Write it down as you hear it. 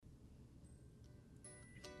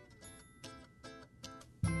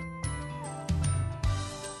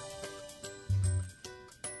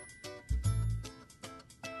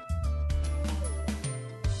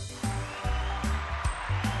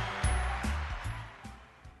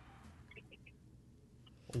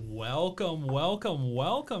Welcome,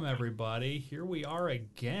 everybody. Here we are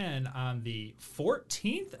again on the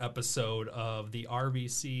 14th episode of the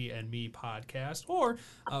RVC and Me podcast. Or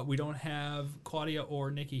we don't have Claudia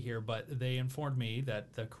or Nikki here, but they informed me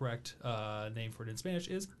that the correct name for it in Spanish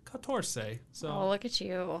is catorce. So oh, look at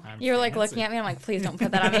you. You're like looking at me. I'm like, please don't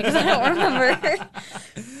put that on me because I don't remember.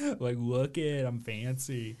 Like, look it, I'm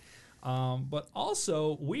fancy. But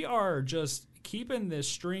also, we are just keeping this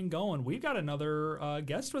string going. We've got another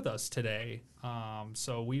guest with us today.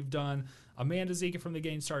 So we've done Amanda Zika from the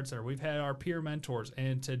Gain Start Center. We've had our peer mentors.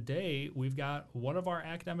 And today we've got one of our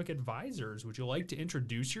academic advisors. Would you like to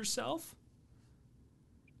introduce yourself?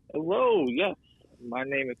 Hello, yes. My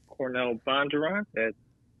name is Cornell Bondurant. As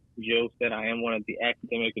Joe said, I am one of the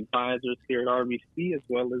academic advisors here at RVC, as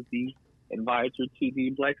well as the advisor to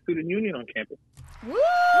the Black Student Union on campus. Woo!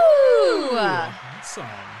 Awesome.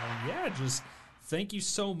 Well, yeah, just thank you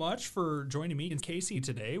so much for joining me and Casey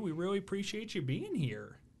today. We really appreciate you being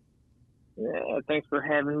here. Yeah, thanks for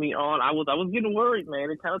having me on. I was getting worried,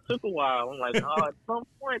 man. It kind of took a while. I'm like, at some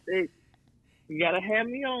point you gotta have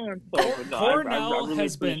me on. So,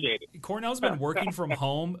 Cornell's been working from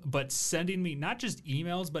home, but sending me not just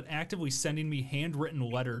emails, but actively sending me handwritten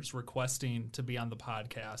letters requesting to be on the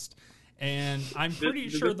podcast. And I'm pretty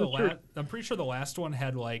sure the last one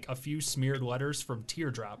had like a few smeared letters from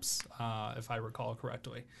teardrops, if I recall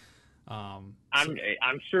correctly. I'm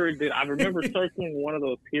sure it did. I remember circling one of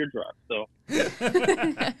those teardrops. So,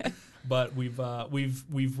 but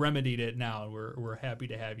we've remedied it now, and we're happy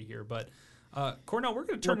to have you here. But Cornell, we're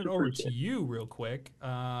going to turn it over to you real quick.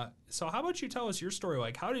 So how about you tell us your story?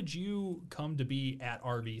 Like, how did you come to be at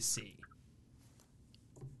RVC?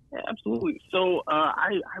 Yeah, absolutely. So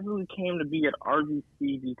I really came to be at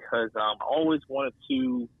RVC because I always wanted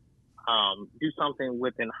to do something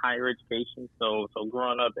within higher education. So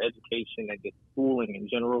growing up, education and just schooling in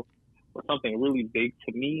general was something really big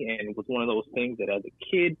to me, and it was one of those things that as a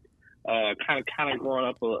kid, kind of growing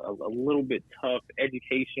up a little bit tough,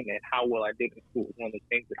 education and how well I did in school was one of the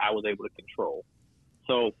things that I was able to control.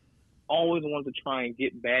 So always wanted to try and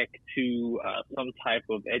get back to some type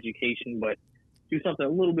of education, but do something a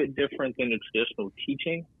little bit different than the traditional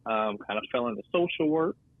teaching. Kind of fell into social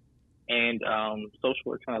work, and social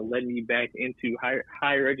work kind of led me back into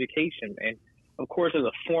higher education. And of course, as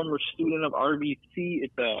a former student of RVC,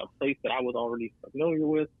 it's a place that I was already familiar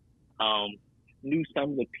with. Knew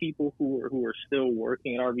some of the people who were still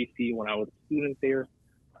working at RVC when I was a student there.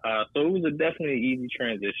 So it was definitely an easy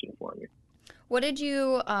transition for me. What did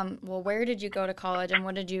you? Where did you go to college, and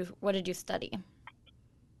what did you study?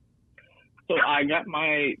 So I got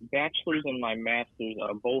my bachelor's and my master's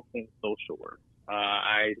both in social work.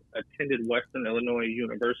 I attended Western Illinois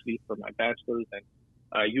University for my bachelor's and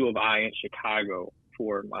U of I in Chicago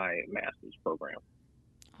for my master's program.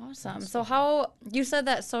 Awesome. So how you said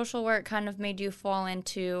that social work kind of made you fall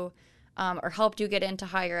into or helped you get into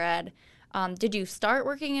higher ed. Did you start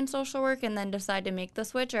working in social work and then decide to make the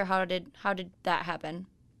switch, or how did that happen?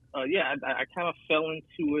 Yeah, I kind of fell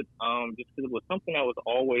into it just because it was something that was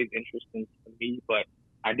always interesting to me. But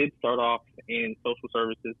I did start off in social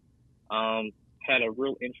services, had a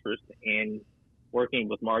real interest in working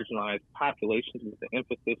with marginalized populations with the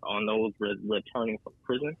emphasis on those returning from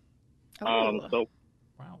prison. So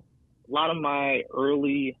wow. A lot of my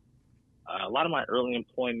early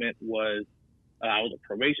employment was I was a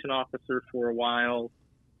probation officer for a while.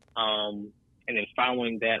 And then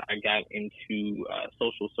following that, I got into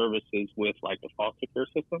social services with like the foster care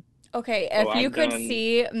system. Okay, so if you could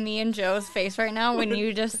see me and Joe's face right now when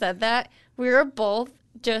you just said that, we were both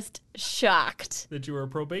just shocked. That you were a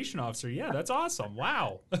probation officer. Yeah, that's awesome.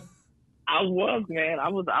 Wow. I was, man. I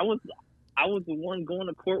was the one going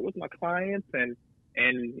to court with my clients, and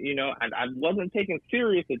you know, I wasn't taken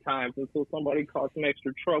serious at times until somebody caused some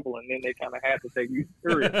extra trouble, and then they kind of had to take you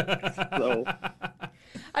serious. So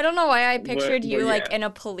I don't know why I pictured you like in a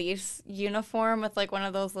police uniform with like one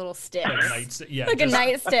of those little sticks. Like a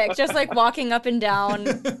nightstick, just like walking up and down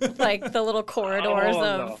like the little corridors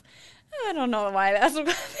of. No. I don't know why that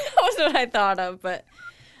was what I thought of, but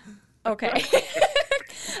okay.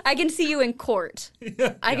 I can see you in court.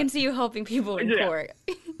 I can see you helping people in court.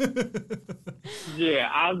 Yeah,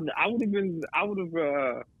 I would have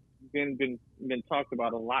been talked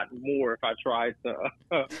about a lot more if I tried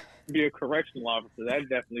to be a correctional officer. That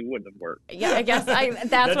definitely wouldn't have worked. Yeah, I guess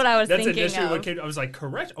that's what I was thinking initially of. What came, I was like,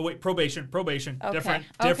 correct? Oh, wait, probation. Okay.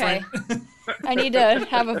 Different. I need to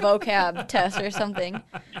have a vocab test or something.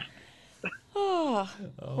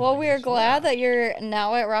 Well, we are glad that you're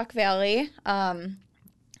now at Rock Valley.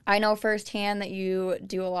 I know firsthand that you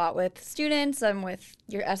do a lot with students and with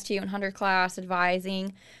your STU and Hunter class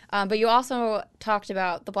advising, but you also talked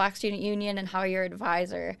about the Black Student Union and how you're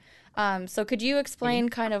advisor. So could you explain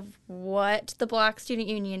kind of what the Black Student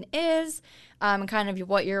Union is and kind of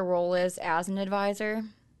what your role is as an advisor?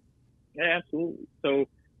 Yeah, absolutely. So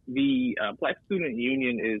the Black Student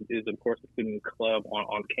Union is of course, a student club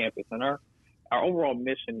on campus, and our overall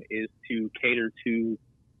mission is to cater to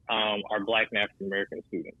our Black and African American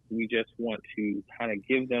students. We just want to kind of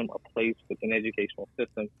give them a place within the educational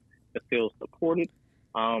system to feel supported,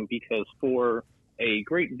 because for a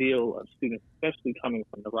great deal of students, especially coming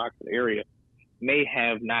from the Rockford area, may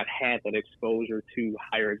have not had that exposure to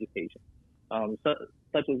higher education.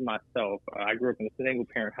 Such as myself, I grew up in a single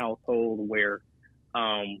parent household where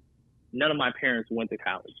none of my parents went to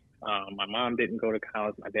college. My mom didn't go to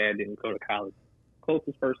college. My dad didn't go to college.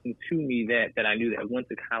 Closest person to me that I knew that went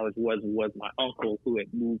to college was my uncle, who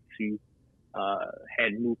had moved to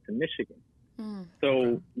Michigan.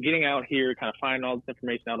 So getting out here, kind of finding all this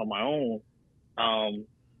information out on my own,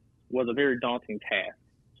 was a very daunting task.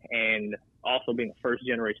 And also being a first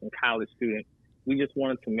generation college student, we just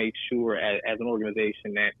wanted to make sure as an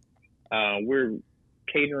organization that we're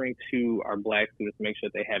catering to our Black students to make sure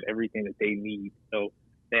that they have everything that they need. So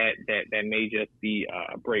that may just be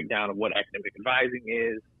a breakdown of what academic advising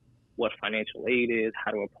is, what financial aid is,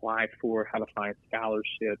 how to apply for, how to find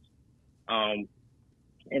scholarships, and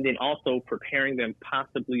then also preparing them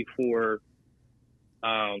possibly for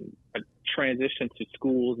a transition to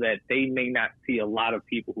schools that they may not see a lot of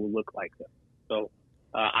people who look like them. So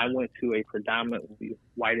I went to a predominantly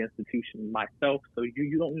white institution myself, so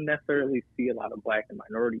you don't necessarily see a lot of Black and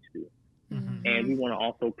minority students. And we want to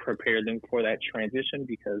also prepare them for that transition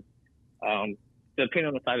because depending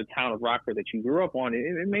on the side of town of Rockford that you grew up on,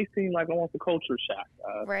 it may seem like almost a culture shock.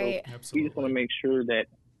 Right. So we just want to make sure that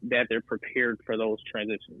they're prepared for those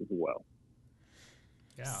transitions as well.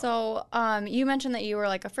 Yeah. So you mentioned that you were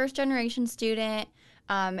like a first generation student,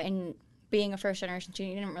 and being a first generation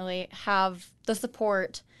student, you didn't really have the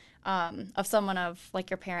support of someone of like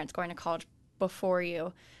your parents going to college before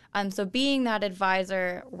you. So being that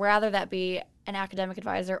advisor, whether that be an academic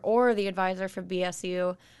advisor or the advisor for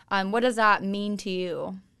BSU, what does that mean to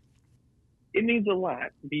you? It means a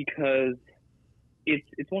lot because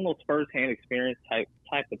it's one of those firsthand experience type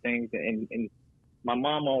of things. And my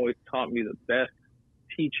mom always taught me the best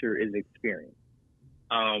teacher is experience.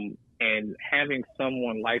 And having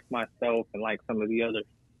someone like myself and like some of the other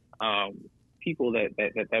people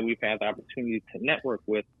that we've had the opportunity to network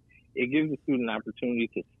with, it gives the student an opportunity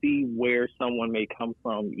to see where someone may come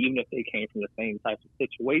from, even if they came from the same types of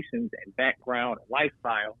situations and background and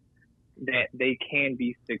lifestyle, that they can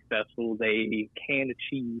be successful, they can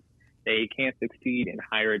achieve, they can succeed in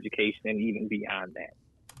higher education and even beyond that.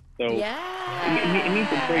 So it means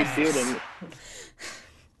a great deal to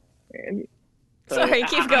me. Sorry,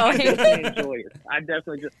 keep going. I definitely enjoy it. I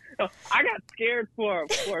got scared for a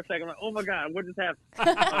second. I'm like, oh my God, what just happened?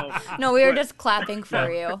 No, we were just clapping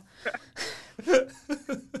for you.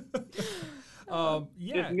 It's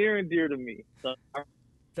near and dear to me. So.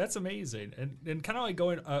 That's amazing, and kind of like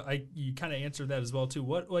going. You kind of answered that as well too.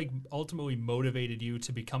 What like ultimately motivated you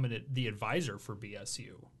to become the advisor for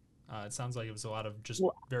BSU? It sounds like it was a lot of just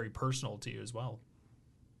very personal to you as well.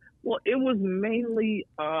 Well, it was mainly,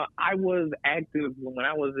 I was active when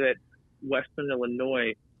I was at Western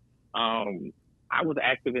Illinois. I was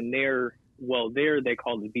active in there they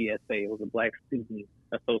called it BSA. It was a Black Student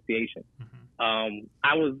Association.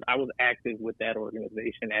 I was active with that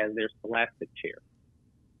organization as their scholastic chair.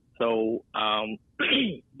 So,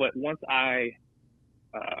 but once I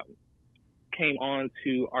came on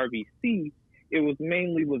to RVC, it was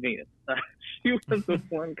mainly Lavinas. She was the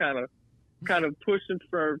one kind of pushing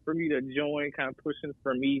for me to join, kind of pushing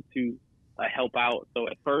for me to help out. So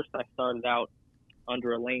at first I started out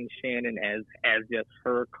under Elaine Shannon as just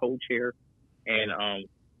her co-chair, and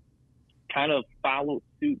kind of followed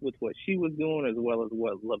suit with what she was doing as well as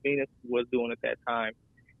what Lavinas was doing at that time.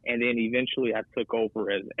 And then eventually I took over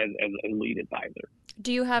as a lead advisor.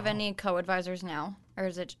 Do you have any co-advisors now, or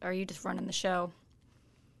are you just running the show?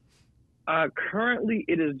 Currently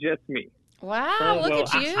it is just me. Wow,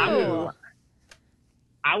 look at you.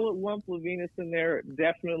 I would lump Lavinas in there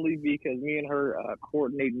definitely because me and her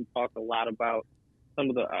coordinate and talk a lot about some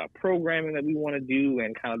of the programming that we want to do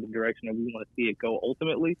and kind of the direction that we want to see it go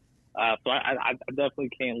ultimately. So I definitely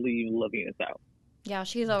can't leave Lavinas out. Yeah,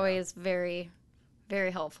 she's always very,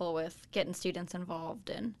 very helpful with getting students involved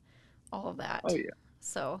and all of that. Oh, yeah.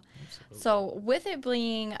 So with it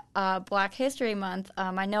being Black History Month,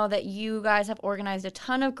 I know that you guys have organized a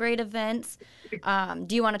ton of great events.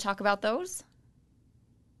 Do you want to talk about those?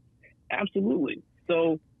 Absolutely.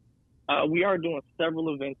 So we are doing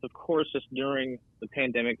several events. Of course, just during the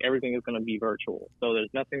pandemic, everything is going to be virtual. So there's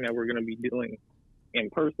nothing that we're going to be doing in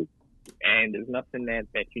person. And there's nothing that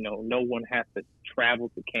no one has to travel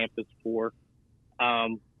to campus for.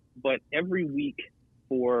 But every week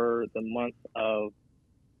for the month of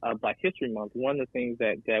Black History Month, one of the things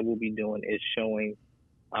that we'll be doing is showing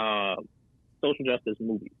social justice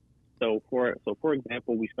movies. So for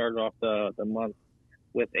example, we started off the month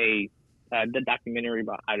with the documentary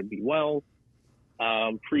about Ida B. Wells.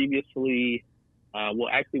 Previously,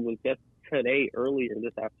 actually was just today, earlier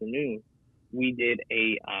this afternoon, we did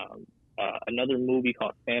another movie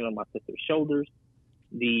called Stand on My Sister's Shoulders.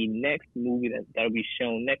 The next movie that'll be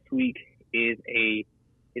shown next week is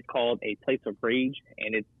it's called A Place of Rage,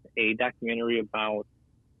 and it's a documentary about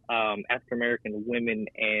African American women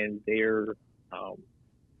and their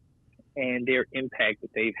impact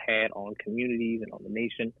that they've had on communities and on the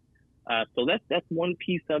nation. So that's one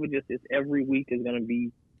piece of it. Just every week is going to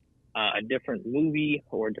be a different movie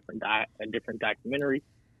or a different documentary.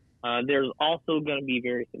 There's also going to be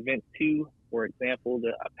various events too. For example,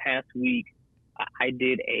 the past week I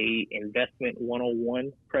did a investment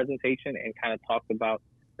 101 presentation and kind of talked about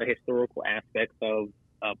the historical aspects of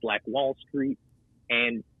Black Wall Street,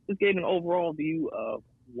 and just gave an overall view of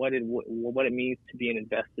what it means to be an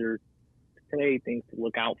investor today, things to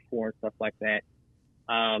look out for and stuff like that.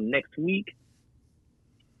 Next week,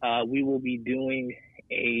 we will be doing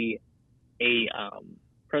a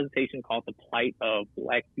presentation called "The Plight of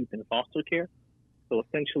Black Youth in Foster Care." So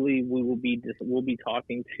essentially, we'll be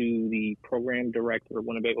talking to the program director of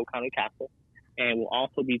Winnebago County Castle, and we'll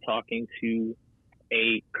also be talking to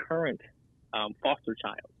a current foster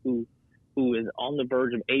child who is on the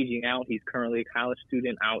verge of aging out. He's currently a college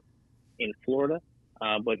student out in Florida,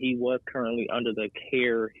 but he was currently under the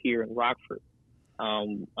care here in Rockford,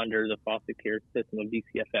 under the foster care system of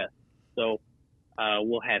DCFS. So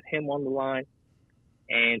we'll have him on the line.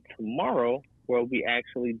 And tomorrow, we'll be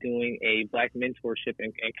actually doing a Black mentorship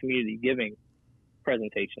and community giving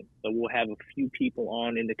presentation. So we'll have a few people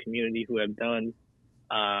on in the community who have done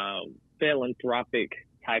philanthropic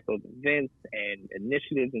type of events and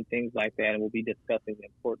initiatives and things like that. And we'll be discussing the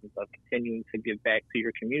importance of continuing to give back to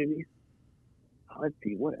your communities. Let's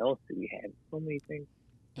see, what else do we have? So many things.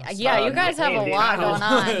 Yeah, you guys have a lot going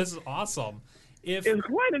on. This is awesome. It's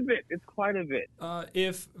quite a bit. It's quite a bit.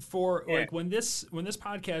 Like when this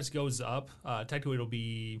podcast goes up, technically it'll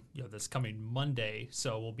be this coming Monday,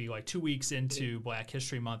 so we'll be like 2 weeks into Black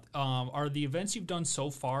History Month. Are the events you've done so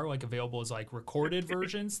far like available as like recorded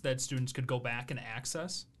versions that students could go back and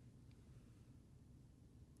access?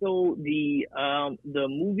 So the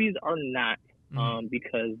movies are not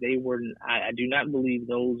because they were. I do not believe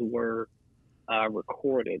those were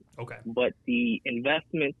recorded. Okay. But the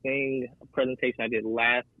investment presentation I did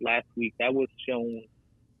last week, that was shown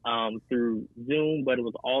through Zoom, but it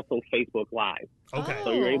was also Facebook Live. Okay.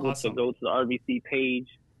 So you're able to go to the RVC page,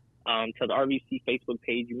 to the RVC Facebook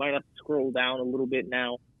page. You might have to scroll down a little bit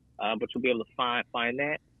now, but you'll be able to find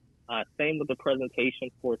that. Same with the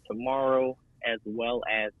presentation for tomorrow, as well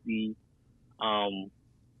as the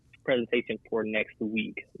presentation for next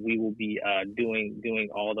week. We will be doing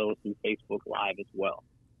all those through Facebook Live as well.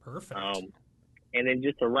 Perfect. And then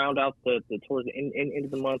just to round out the towards the end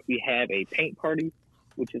of the month, we have a paint party,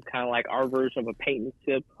 which is kind of like our version of a paint and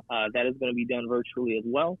sip. That is going to be done virtually as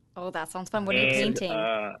well. Oh, that sounds fun. What are you painting?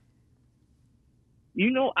 I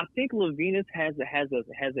think Levinas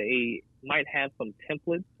might have some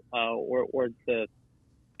templates or to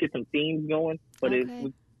get some themes going, but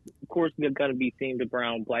okay. Of course, they're going to be themed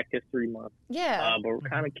around Black History Month. Yeah. But we're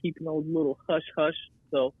kind of keeping those little hush.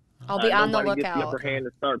 So I'll be on the lookout. Gets the upper hand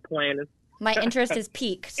and start planning. My interest is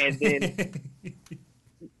piqued. And then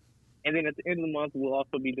at the end of the month, we'll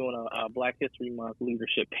also be doing a Black History Month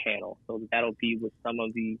leadership panel. So that'll be with some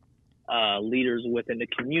of the leaders within the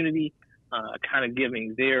community, kind of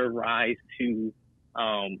giving their rise to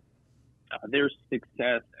their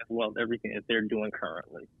success as well as everything that they're doing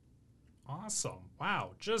currently. Awesome.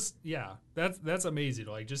 Wow. That's amazing.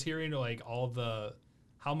 Like just hearing like all the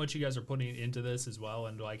how much you guys are putting into this as well,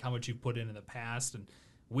 and like how much you've put in the past, and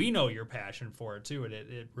we know your passion for it too, and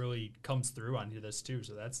it really comes through on this too.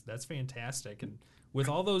 So that's fantastic. And with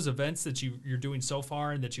all those events that you're doing so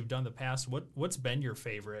far and that you've done in the past, what's been your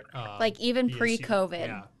favorite? Like even BSU,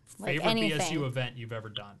 pre-COVID, favorite anything. BSU event you've ever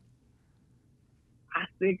done? I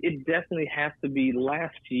think it definitely has to be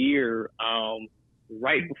last year,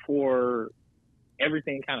 right before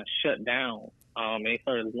everything kind of shut down, and they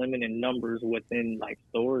started limiting numbers within like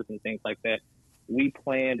stores and things like that, we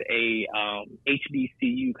planned a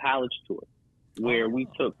HBCU college tour where we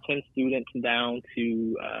took 10 students down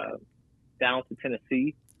to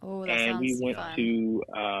Tennessee, and we went fun. to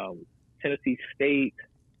Tennessee State.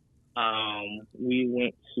 We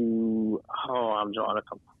went to I'm drawing a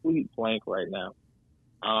complete blank right now.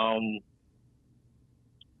 I'm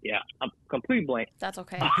complete blank. That's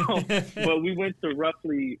okay. But we went to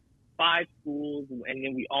roughly 5 schools, and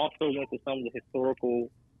then we also went to some of the historical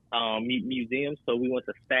museums. So we went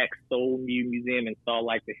to Stax Soul Museum and saw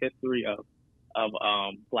like the history of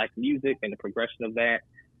Black music and the progression of that.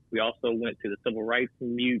 We also went to the Civil Rights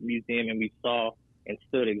Museum, and we saw and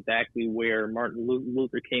stood exactly where Martin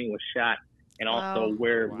Luther King was shot, and also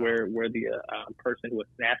where the person who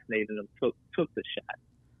assassinated him took the shot.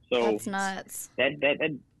 So that's nuts.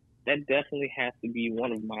 That definitely has to be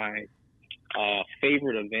one of my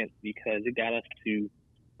favorite events, because it got us to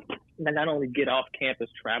not only get off campus,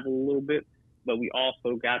 travel a little bit, but we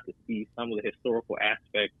also got to see some of the historical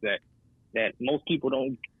aspects that most people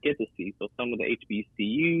don't get to see. So some of the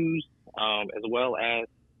HBCUs, as well as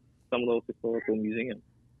some of those historical museums.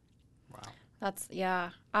 Wow.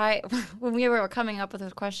 When we were coming up with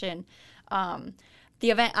this question, the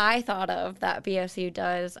event I thought of that BSU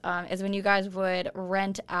does is when you guys would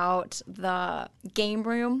rent out the game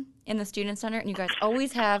room in the student center, and you guys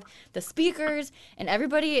always have the speakers, and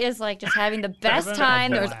everybody is like just having the best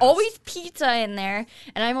time. There's always pizza in there,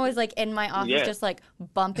 and I'm always like in my office just like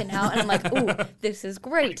bumping out, and I'm like, ooh, this is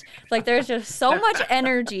great. Like there's just so much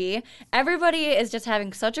energy. Everybody is just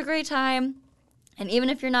having such a great time, and even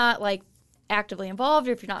if you're not like actively involved,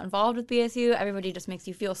 or if you're not involved with BSU, everybody just makes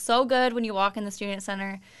you feel so good when you walk in the student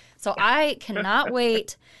center. So I cannot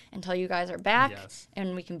wait until you guys are back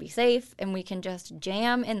and we can be safe and we can just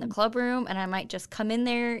jam in the club room, and I might just come in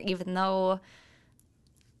there even though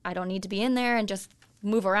I don't need to be in there, and just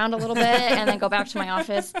move around a little bit and then go back to my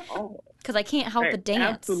office, because I can't help but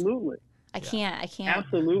dance. Absolutely. I can't.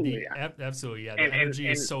 Absolutely. Absolutely, yeah. The energy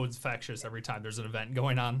is so infectious every time there's an event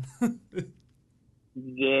going on.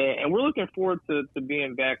 Yeah, and we're looking forward to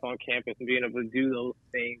being back on campus and being able to do those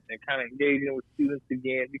things and kind of engaging with students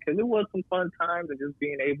again, because it was some fun times, and just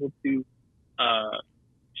being able to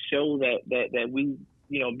show that we,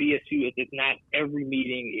 BSU, it's not every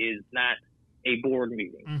meeting is not a board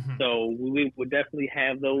meeting. Mm-hmm. So we would definitely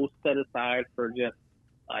have those set aside for just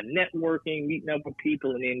networking, meeting up with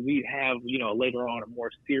people, and then we'd have, later on a more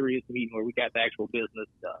serious meeting where we got the actual business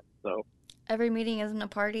done. So every meeting isn't a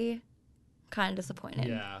party. Kind of disappointed.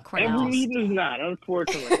 Yeah. Every meeting is not,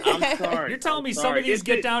 unfortunately. I'm sorry. You're telling me some of these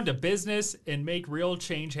get down to business and make real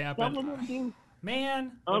change happen? Some of them do.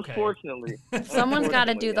 Man. Unfortunately. Someone's got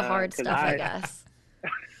to do the hard stuff, I guess.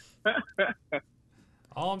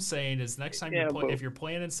 All I'm saying is next time if you're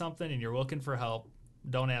planning something and you're looking for help,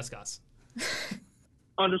 don't ask us.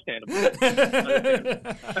 Understandable.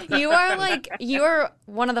 You are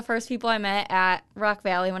one of the first people I met at Rock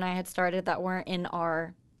Valley when I had started that weren't in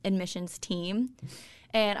our admissions team.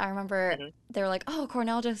 And I remember they were like, oh,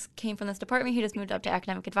 Cornell just came from this department. He just moved up to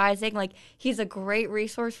academic advising. Like, he's a great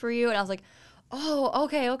resource for you. And I was like, oh,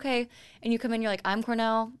 okay. And you come in, you're like, I'm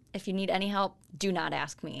Cornell. If you need any help, do not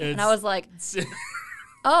ask me. And I was like,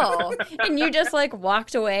 oh. And you just like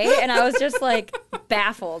walked away. And I was just like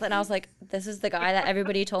baffled. And I was like, this is the guy that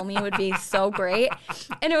everybody told me would be so great.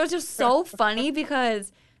 And it was just so funny,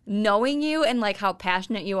 because knowing you and like how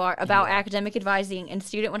passionate you are about academic advising and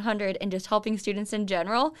Student 100 and just helping students in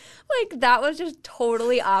general, like that was just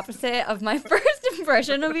totally opposite of my first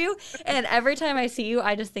impression of you. And every time I see you,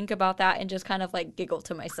 I just think about that and just kind of like giggle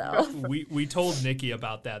to myself. We told Nikki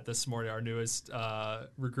about that this morning, our newest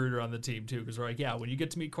recruiter on the team too, because we're like, yeah, when you get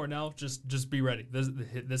to meet Cornell, just be ready. This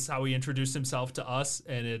is how he introduced himself to us,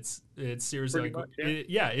 and it's seriously like,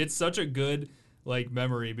 it's such a good like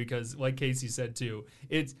memory, because like Casey said too,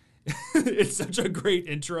 it's such a great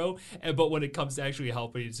intro, but when it comes to actually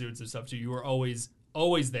helping students and stuff too, you were always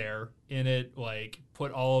there in it, like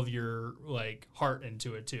put all of your like heart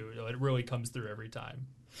into it too. It really comes through every time.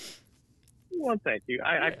 Well, thank you.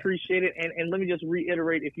 I appreciate it, and let me just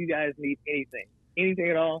reiterate, if you guys need anything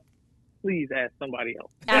at all, please ask somebody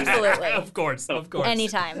else. Absolutely. Of course.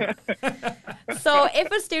 Anytime. So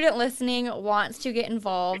if a student listening wants to get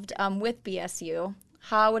involved with BSU,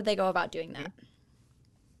 how would they go about doing that?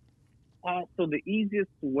 So the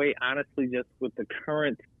easiest way, honestly, just with the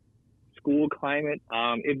current school climate,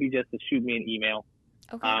 it'd be just to shoot me an email.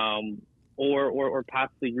 Okay. Or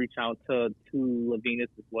possibly reach out to Lavinas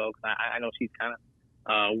as well, because I know she's kind of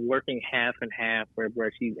working half and half,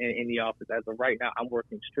 where she's in the office. As of right now, I'm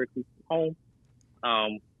working strictly from home.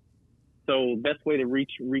 So best way to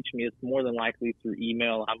reach me is more than likely through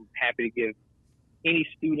email. I'm happy to give any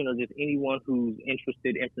student or just anyone who's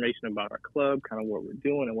interested information about our club, kind of what we're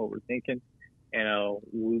doing and what we're thinking, and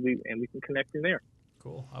we can connect from there.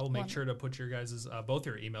 Cool. I will make sure to put your guys' both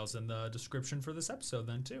your emails in the description for this episode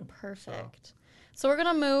then too. Perfect. So we're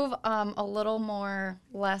gonna move a little more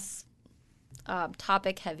less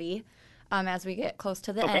topic heavy as we get close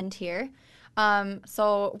to the end here.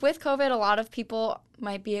 So with COVID, a lot of people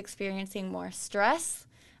might be experiencing more stress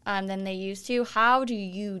than they used to. How do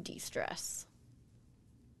you de-stress?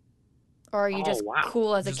 Or are you just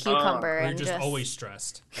cool as a cucumber? Or you're just always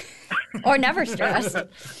stressed. Or never stressed.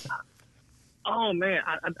 Oh man,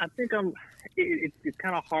 I think it's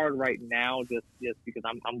kind of hard right now just because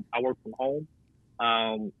I work from home,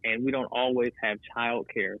 and we don't always have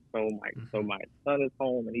childcare. So my son is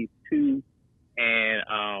home and he's 2,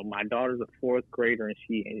 and my daughter's a 4th grader and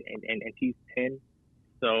she's 10.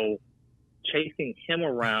 So chasing him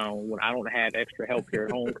around when I don't have extra help here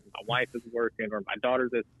at home because my wife is working or my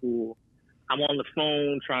daughter's at school, I'm on the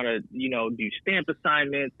phone trying to do stamp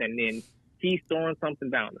assignments, and then he's throwing something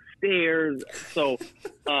down the stairs. So,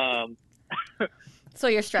 so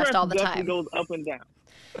you're stressed all the time. Goes up and down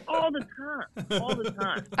all the time.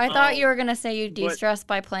 I thought you were gonna say you de-stress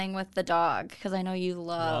by playing with the dog because I know you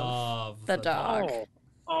love the dog.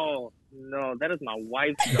 Oh no, that is my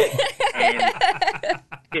wife's dog.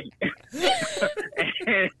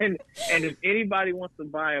 and if anybody wants to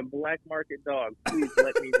buy a black market dog, please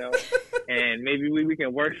let me know, and maybe we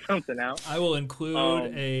can work something out. I will include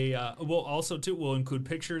we'll include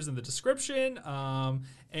pictures in the description.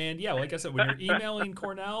 And yeah, like I said, when you're emailing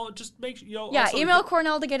Cornell, just make sure email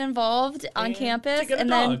Cornell to get involved on campus, and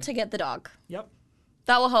then to get the dog. Yep,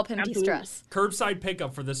 that will help him de-stress. Curbside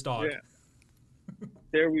pickup for this dog. Yeah.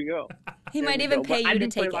 There we go. He might even pay you to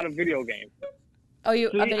take it. I do play a lot of video games. Oh, a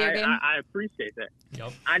video game? I appreciate that.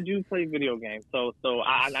 Yep. I do play video games. So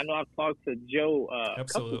I know I've talked to Joe a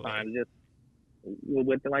couple of times just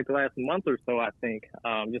within like the last month or so, I think,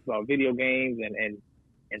 just about video games and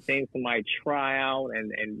things I might try out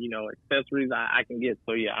and accessories I can get.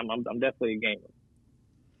 So yeah, I'm definitely a gamer.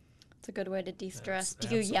 It's a good way to de-stress.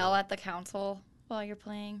 Do you yell at the console while you're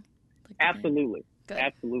playing? Absolutely. Good.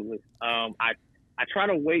 Absolutely. I try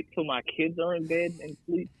to wait till my kids are in bed and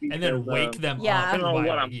sleep. Because, and then wake them up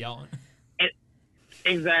what I'm yelling.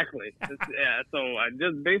 Exactly. So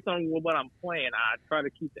just based on what I'm playing, I try to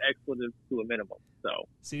keep the expletives to a minimum. So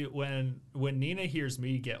see, when Nina hears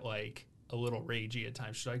me get like a little ragey at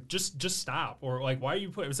times, she's like, just stop, or like, why are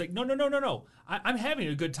you playing? It's like, no. I'm having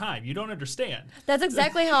a good time. You don't understand. That's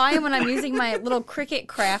exactly how I am when I'm using my little Cricut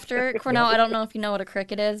crafter. Cornell, I don't know if you know what a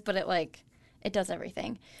Cricut is, but it does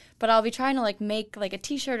everything. But I'll be trying to make a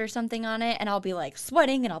t-shirt or something on it, and I'll be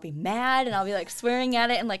sweating, and I'll be mad, and I'll be swearing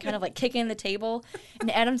at it and kind of kicking the table.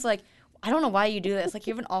 And Adam's like, I don't know why you do this.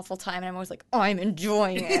 You have an awful time. And I'm always like, oh, I'm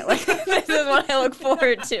enjoying it. This is what I look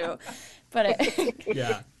forward to. But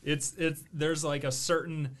yeah, it's there's a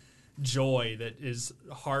certain joy that is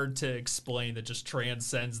hard to explain that just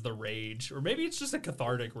transcends the rage, or maybe it's just a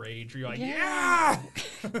cathartic rage where you're like, yeah!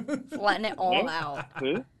 Letting it all out.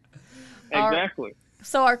 Exactly.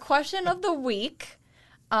 So our question of the week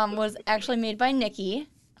was actually made by Nikki,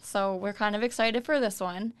 so we're kind of excited for this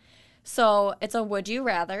one. So it's a would you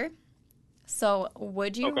rather. So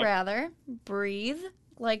would you rather breathe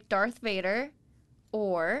like Darth Vader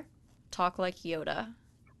or talk like Yoda?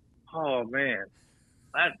 Oh man,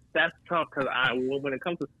 that's tough because when it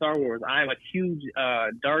comes to Star Wars, I'm a huge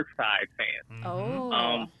dark side fan.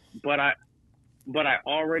 Oh. But I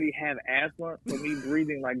already have asthma, so me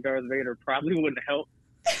breathing like Darth Vader probably wouldn't help.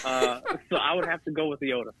 So I would have to go with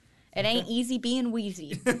Yoda. It ain't easy being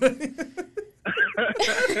wheezy.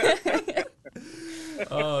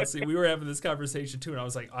 See, we were having this conversation too, and I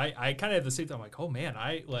was like, I kind of have the same thing. I'm like, oh man,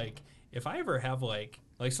 if I ever have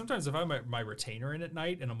sometimes if I'm my retainer in at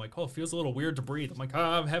night and I'm like, oh, it feels a little weird to breathe. I'm like, oh,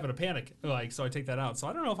 I'm having a panic. So I take that out. So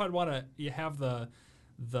I don't know if I'd want to have the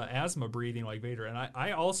asthma breathing like Vader. And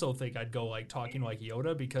I also think I'd go talking like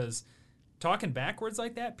Yoda, because talking backwards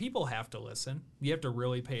like that, people have to listen. You have to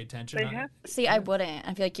really pay attention. See, I wouldn't.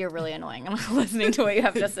 I feel like you're really annoying. I'm not listening to what you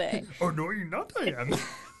have to say. Oh, no, you're not, I am.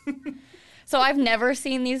 So I've never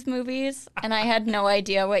seen these movies, and I had no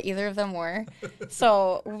idea what either of them were.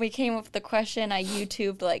 So when we came up with the question, I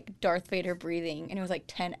YouTubed Darth Vader breathing, and it was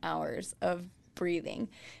 10 hours of breathing.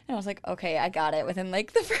 And I was like, okay, I got it within the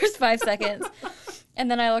first 5 seconds.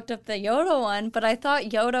 And then I looked up the Yoda one, but I thought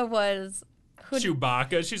Yoda was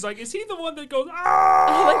Chewbacca. She's like, is he the one that goes,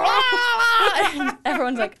 ah? And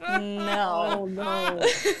everyone's like, no. Oh, no.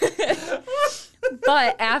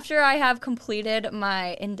 But after I have completed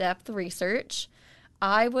my in-depth research,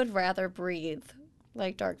 I would rather breathe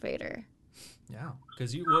like Darth Vader. Yeah,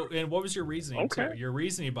 because and what was your reasoning too? Your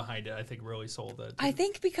reasoning behind it, I think, really sold it. I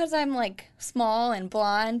think because I'm like small and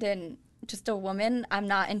blonde and just a woman, I'm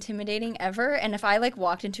not intimidating ever. And if I like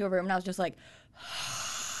walked into a room and I was just like,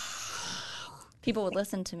 people would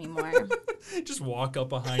listen to me more. Just walk up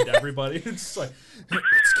behind everybody. It's like,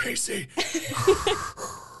 it's Casey.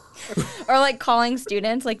 Or like calling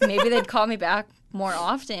students, like maybe they'd call me back more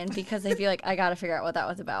often because they'd be like, I got to figure out what that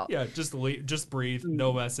was about. Yeah, just breathe.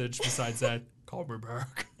 No message besides that. Call me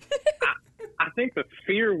back. I think the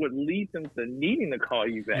fear would lead them to needing to call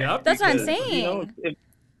you back. Yep. That's what I'm saying. You know,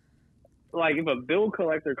 if a bill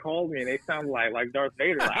collector called me and they sound like Darth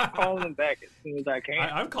Vader, I'm calling them back as soon as I can.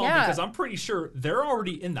 I'm calling because I'm pretty sure they're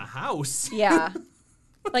already in the house. Yeah.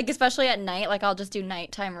 Like, especially at night, like, I'll just do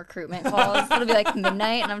nighttime recruitment calls. It'll be like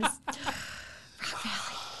midnight, and I'm just, Rock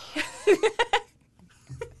Valley.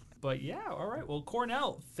 But yeah, all right. Well,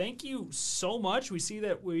 Cornell, thank you so much. We see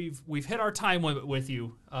that we've hit our time limit with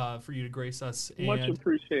you for you to grace us. And much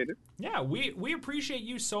appreciated. Yeah, we appreciate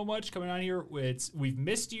you so much coming on here. We've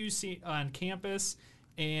missed you on campus,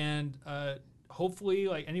 and hopefully,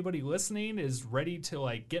 like, anybody listening is ready to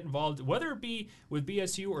like get involved, whether it be with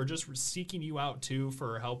BSU or just seeking you out too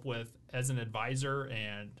for help with as an advisor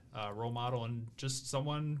and role model and just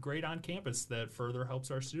someone great on campus that further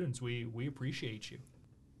helps our students. We appreciate you.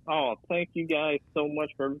 Oh, thank you guys so much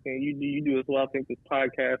for everything you do as well. I think this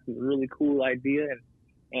podcast is a really cool idea,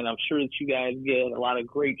 and I'm sure that you guys get a lot of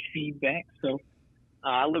great feedback. So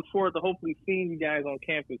I look forward to hopefully seeing you guys on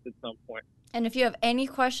campus at some point. And if you have any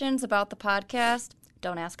questions about the podcast,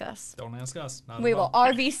 don't ask us. Don't ask us. We will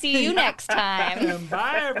RVC you next time.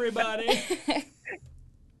 Bye, everybody.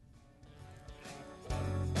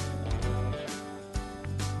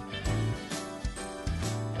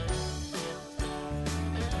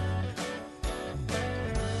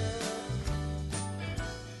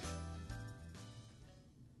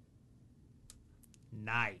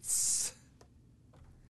 Nice.